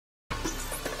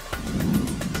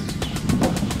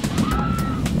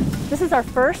This is our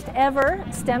first ever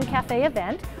STEM Cafe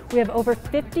event. We have over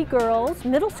 50 girls,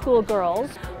 middle school girls,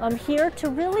 here to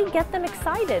really get them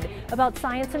excited about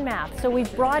science and math. So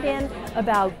we've brought in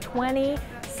about 20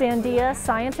 Sandia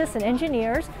scientists and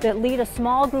engineers that lead a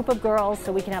small group of girls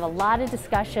so we can have a lot of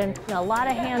discussion, and a lot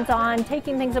of hands-on,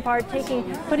 taking things apart,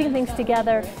 putting things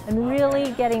together, and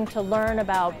really getting to learn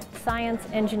about science,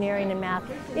 engineering, and math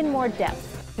in more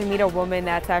depth. To meet a woman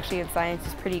that's actually in science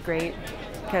is pretty great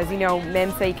because, you know,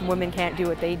 men say women can't do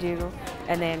what they do,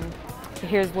 and then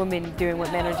here's women doing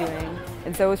what men are doing.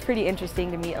 And so it was pretty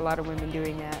interesting to meet a lot of women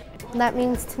doing that. That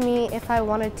means to me if I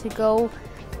wanted to go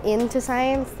into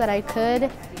science that I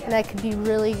could, and I could be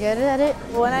really good at it.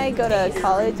 When I go to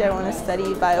college, I want to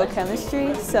study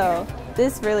biochemistry, so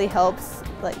this really helps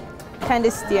kind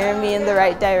of steer me in the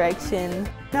right direction.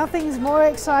 Nothing's more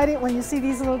exciting when you see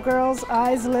these little girls'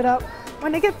 eyes lit up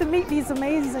when they get to meet these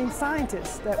amazing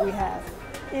scientists that we have.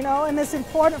 You know, and it's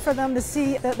important for them to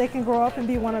see that they can grow up and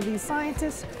be one of these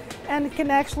scientists and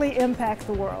can actually impact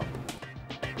the world.